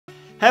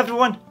Hey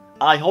everyone,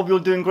 I hope you're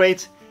doing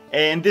great.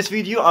 In this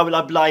video I will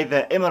apply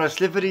the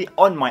Emirates livery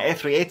on my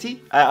A380.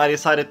 I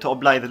decided to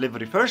apply the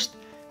livery first,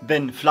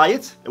 then fly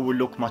it. It will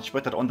look much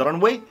better on the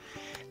runway.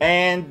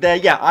 And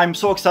yeah, I'm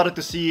so excited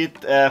to see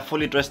it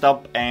fully dressed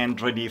up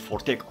and ready for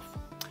takeoff.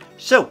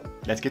 So,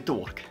 let's get to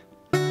work.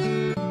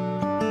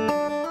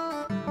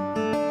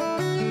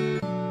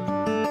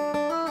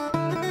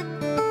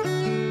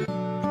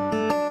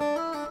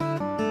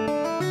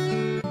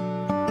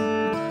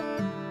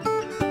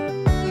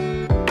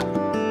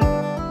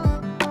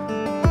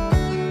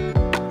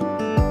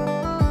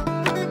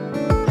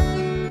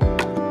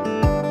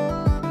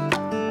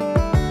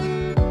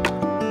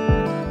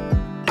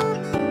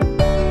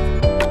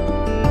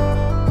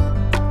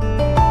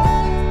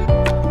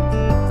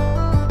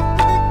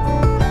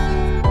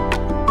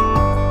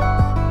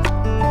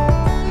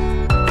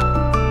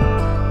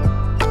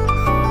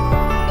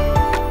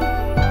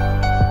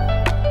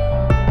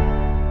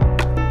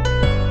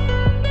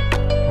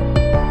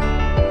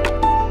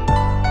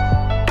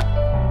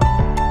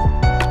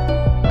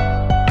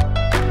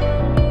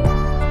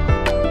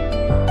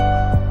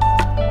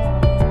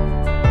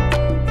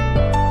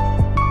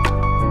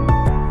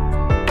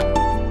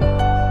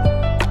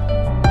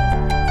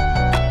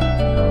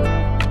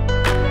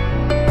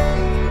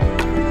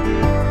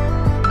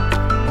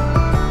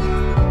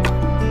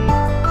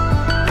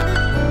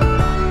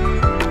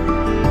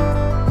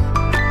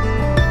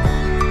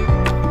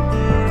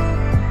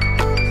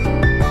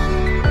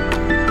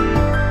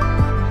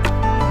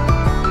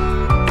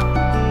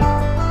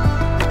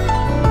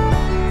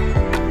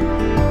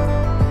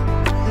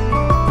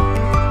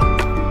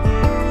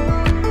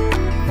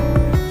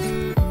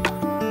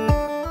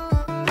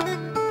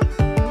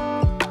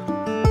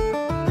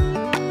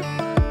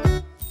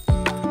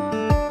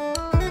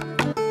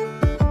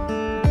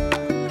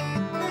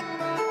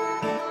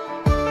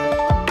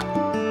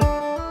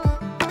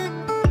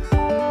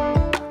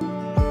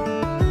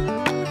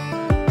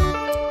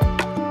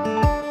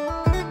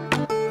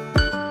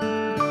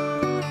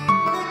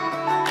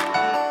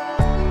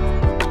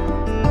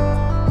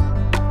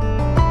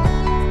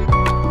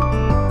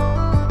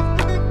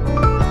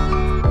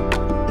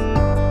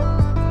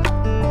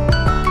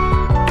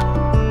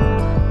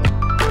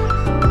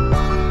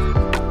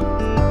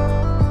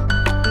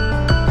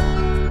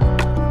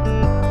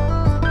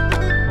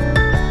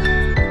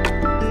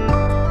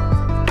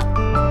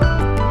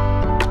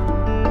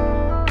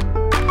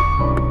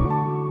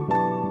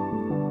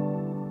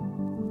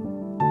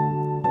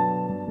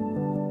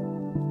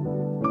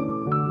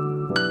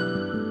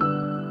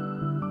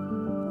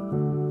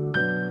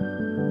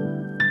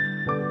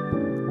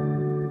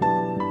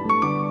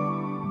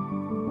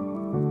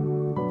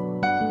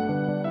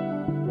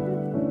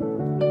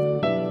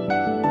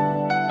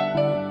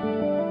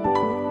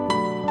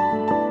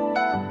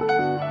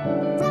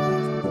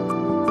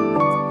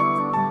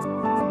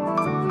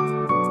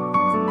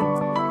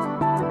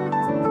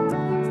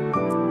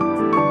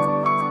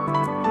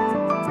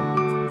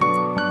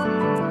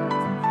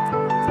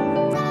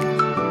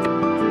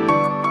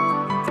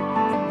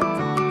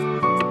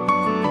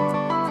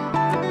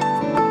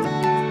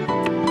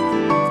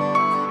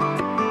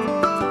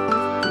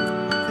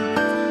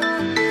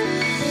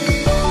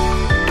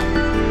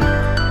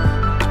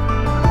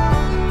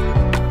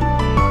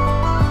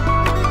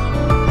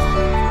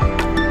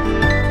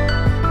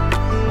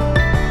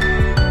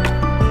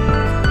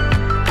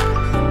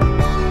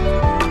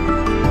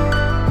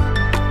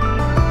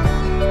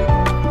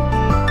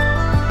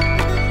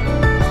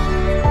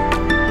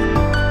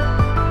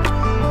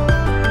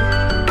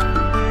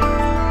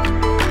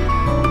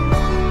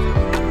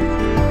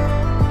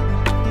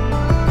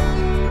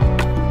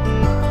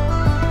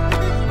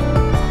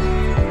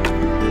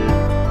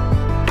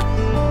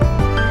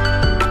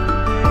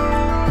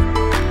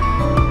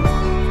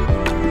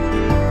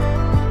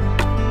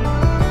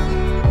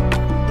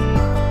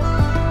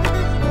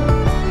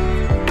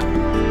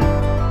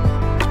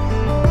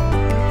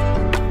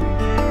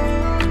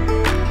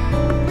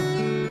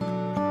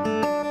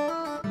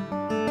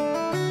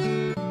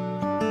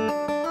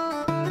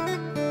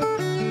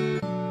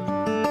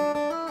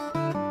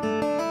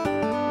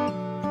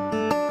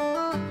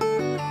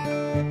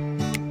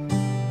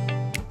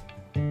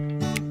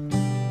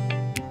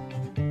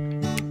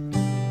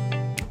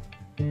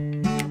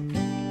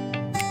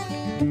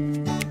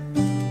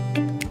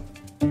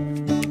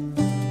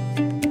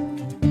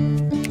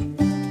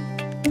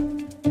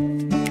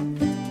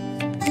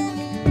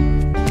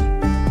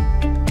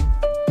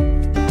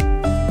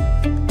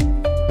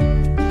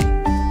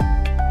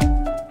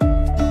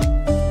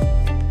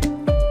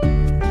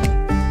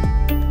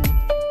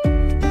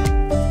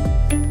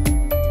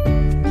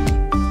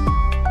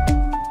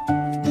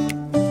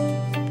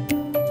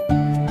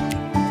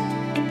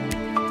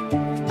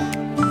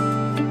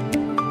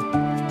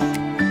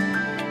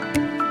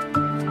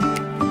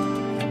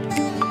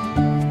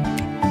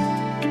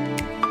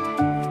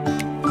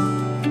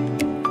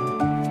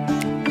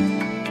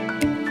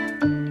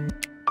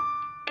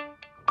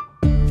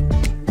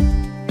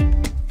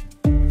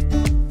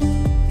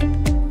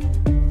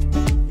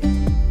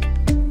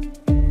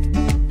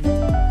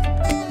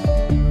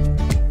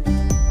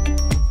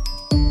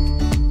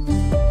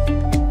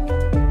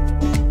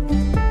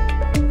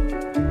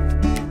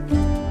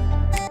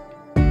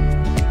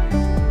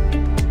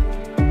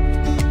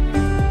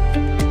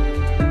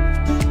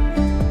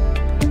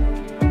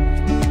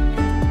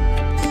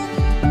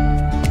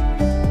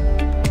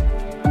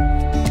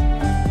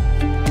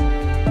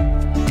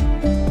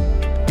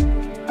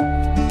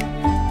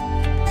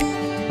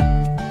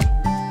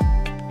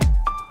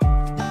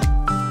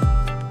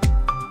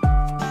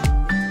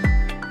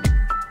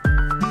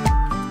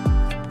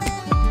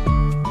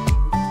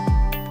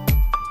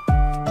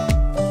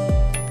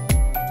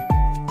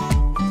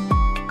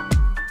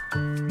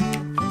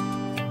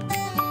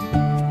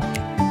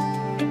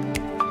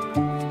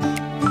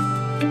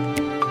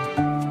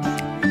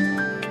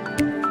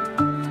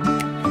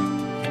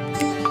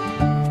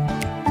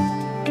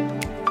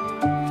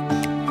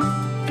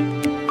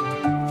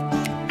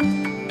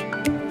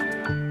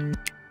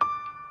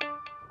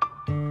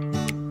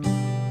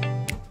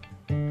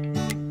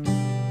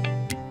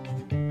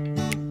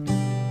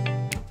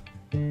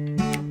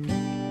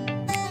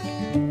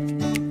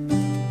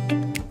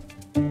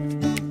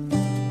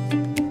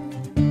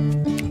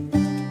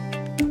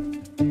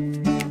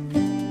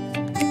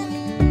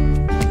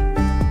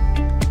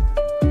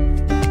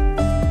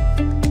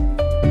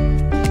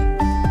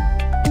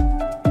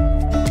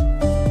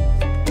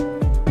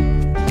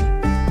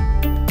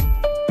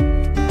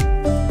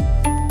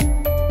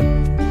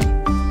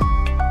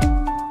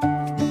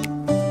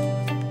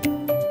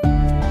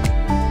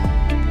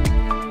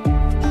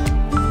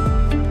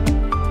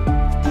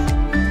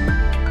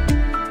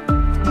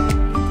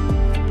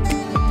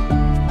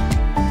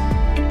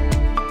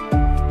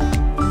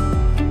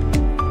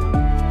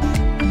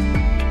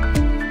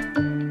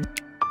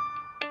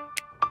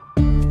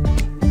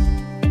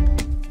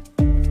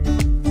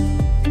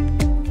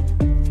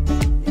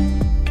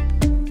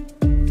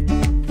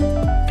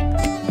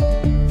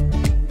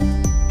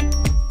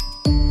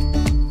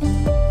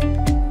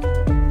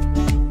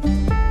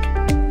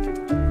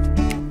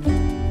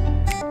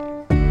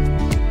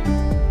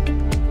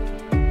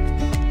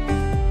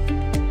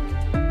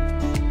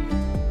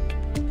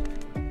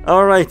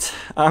 Alright,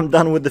 I'm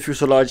done with the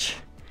fuselage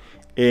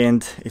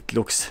and it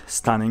looks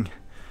stunning.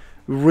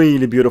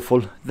 Really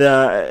beautiful.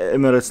 The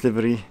Emirates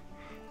livery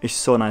is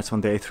so nice on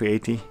the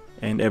A380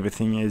 and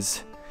everything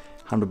is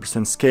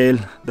 100% scale.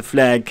 The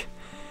flag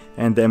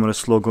and the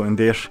Emirates logo in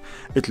there.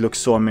 It looks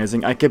so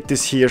amazing. I kept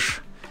this here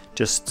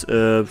just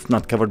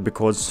not covered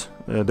because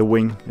the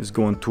wing is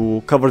going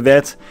to cover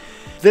that.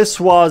 This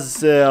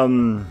was a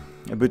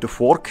bit of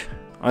work.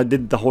 I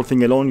did the whole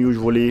thing alone.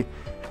 Usually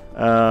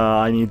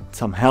I need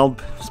some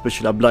help,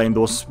 especially applying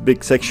those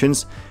big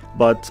sections,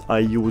 but I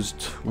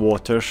used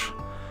water.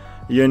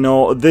 You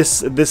know,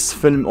 this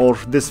film or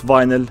this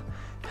vinyl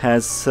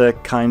has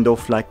kind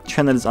of like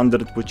channels under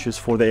it, which is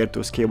for the air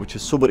to escape, which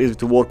is super easy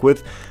to work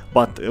with.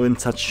 But in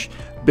such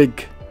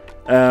big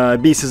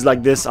pieces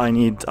like this, I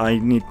need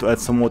to add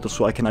some water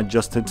so I can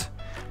adjust it,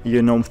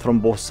 you know, from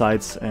both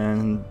sides.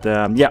 And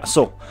yeah,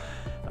 so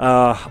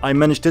I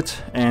managed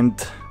it,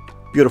 and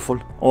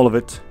beautiful, all of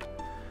it.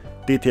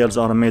 Details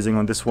are amazing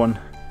on this one.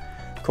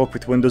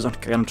 Cockpit windows, I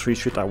can't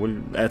reach it. I will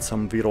add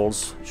some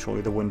v-rolls, show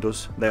you the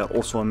windows. They are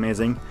also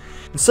amazing.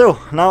 So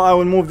now I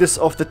will move this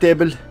off the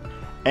table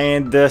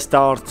and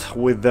start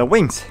with the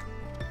wings.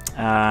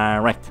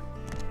 Right.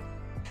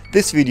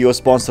 This video is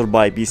sponsored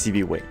by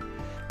PCBWay.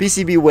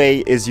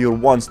 PCBWay is your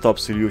one-stop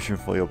solution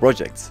for your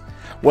projects,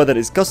 whether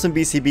it's custom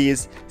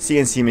PCBs,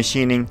 CNC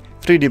machining,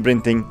 3D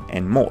printing,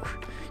 and more.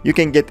 You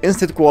can get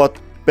instant quote,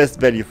 best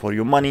value for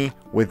your money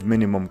with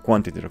minimum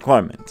quantity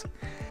requirement.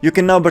 You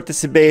can now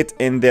participate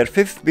in their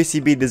 5th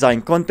PCB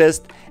design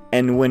contest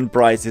and win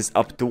prizes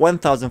up to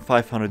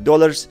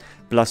 $1,500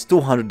 plus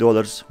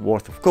 $200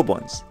 worth of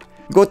coupons.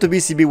 Go to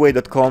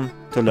PCBWay.com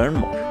to learn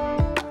more.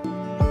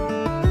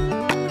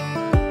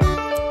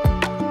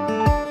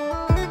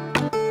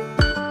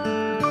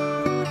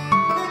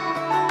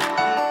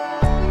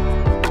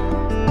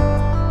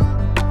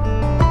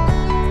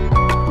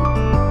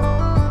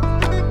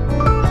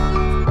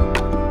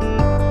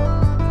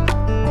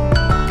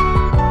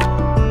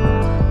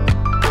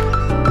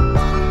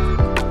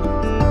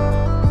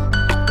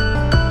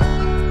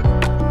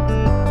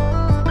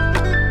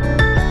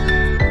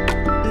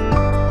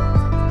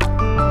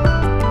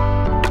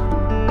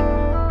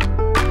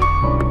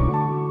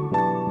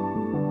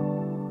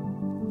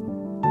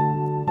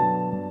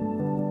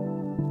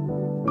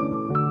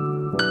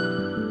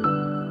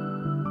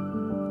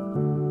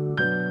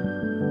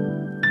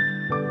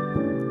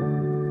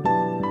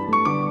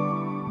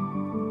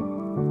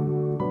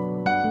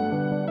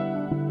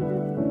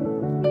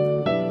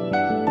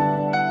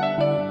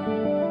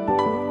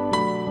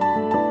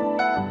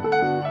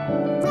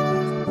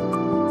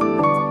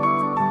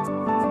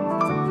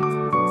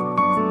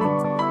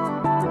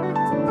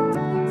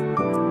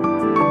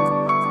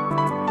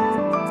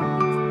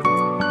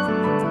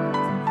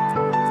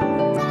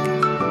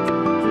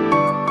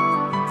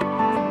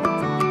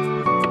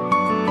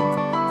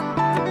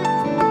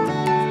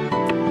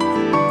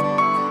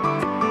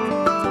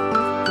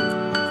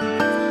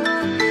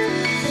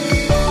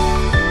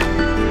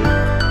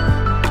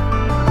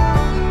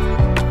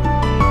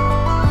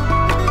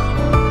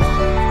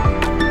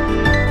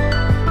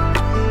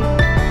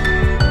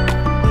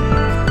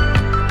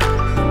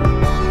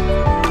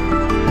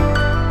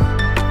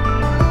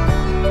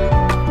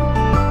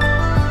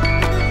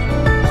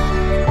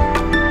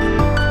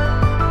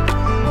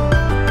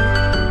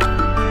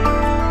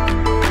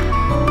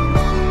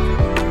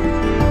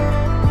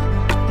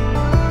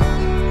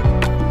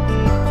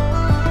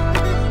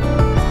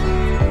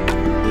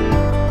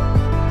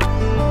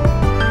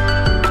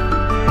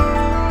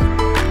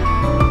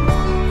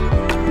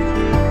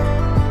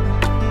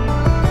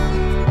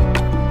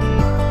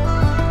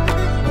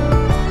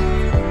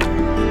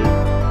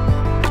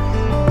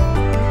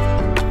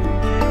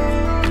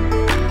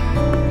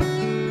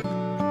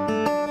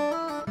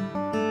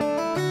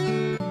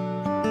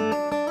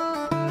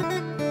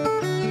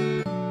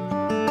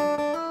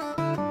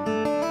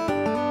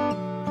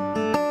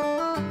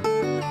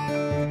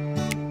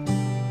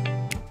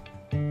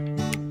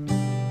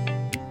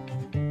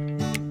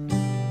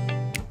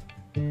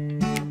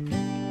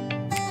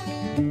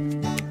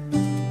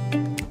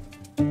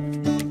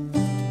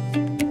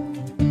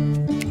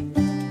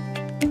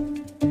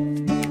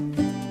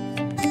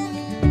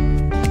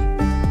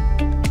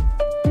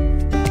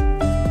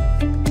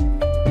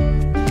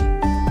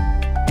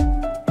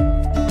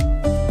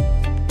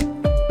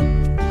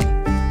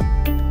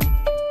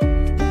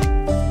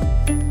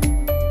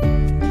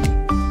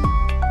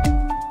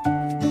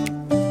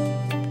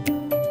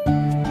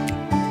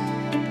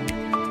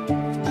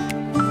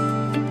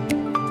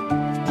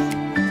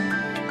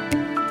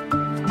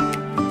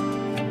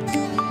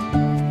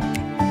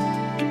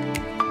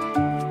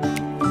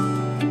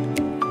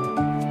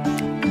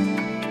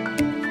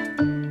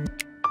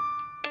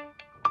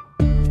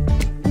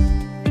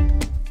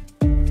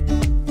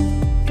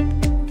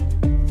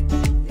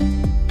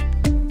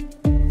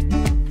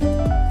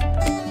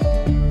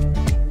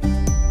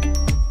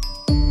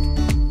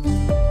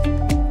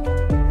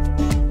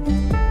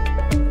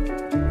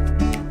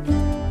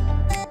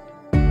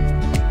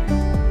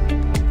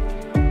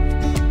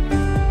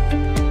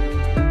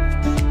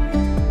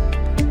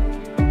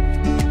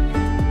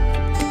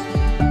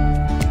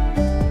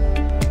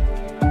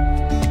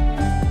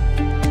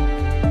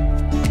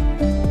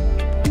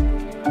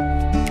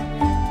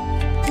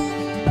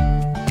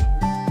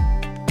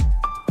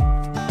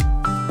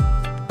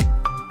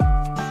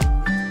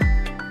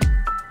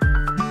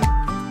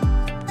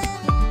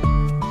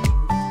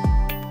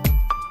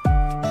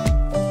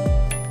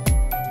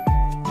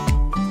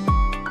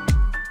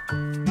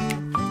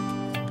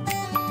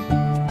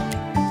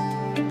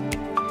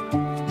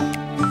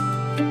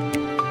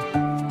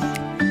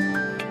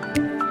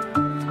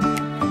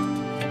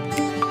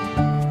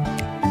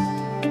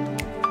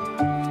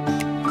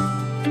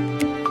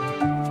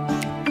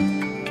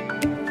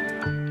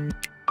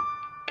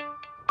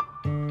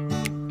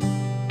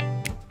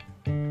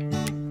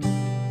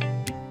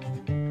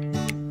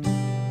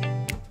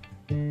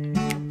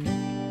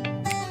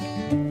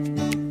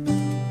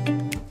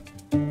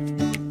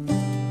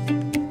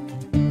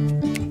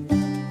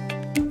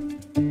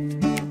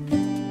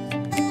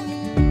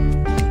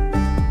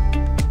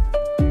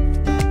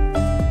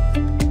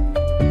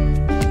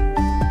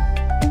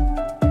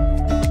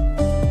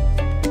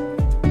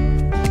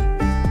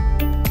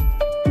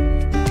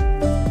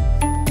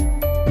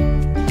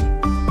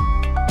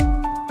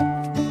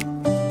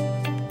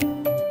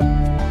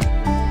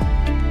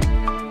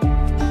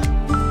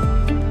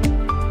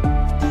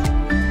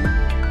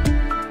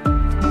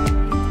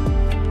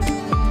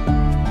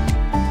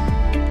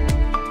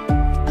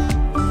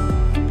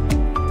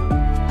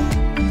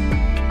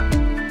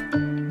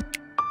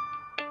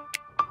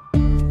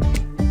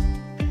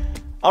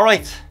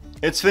 Alright,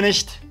 it's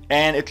finished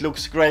and it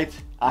looks great.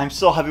 I'm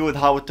so happy with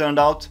how it turned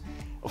out.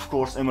 Of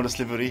course, Emirates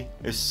livery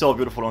is so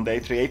beautiful on the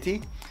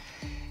A380.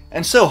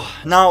 And so,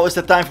 now is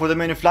the time for the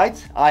main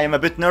flight. I am a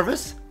bit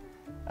nervous,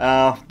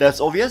 that's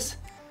obvious.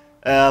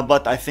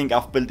 But I think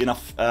I've built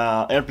enough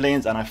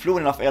airplanes and I flew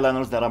enough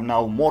airliners that I'm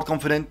now more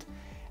confident.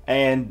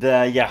 And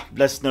yeah,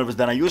 less nervous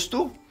than I used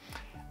to.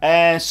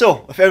 And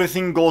so, if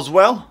everything goes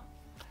well,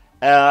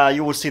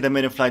 you will see the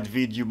main flight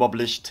video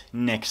published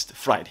next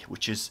Friday,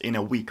 which is in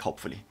a week,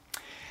 hopefully.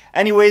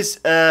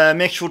 Anyways,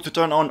 make sure to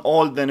turn on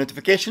all the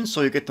notifications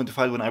so you get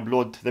notified when I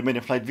upload the main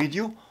flight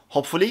video,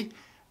 hopefully.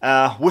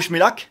 Wish me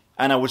luck,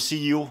 and I will see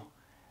you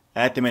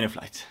at the main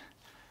flight.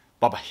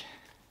 Bye-bye.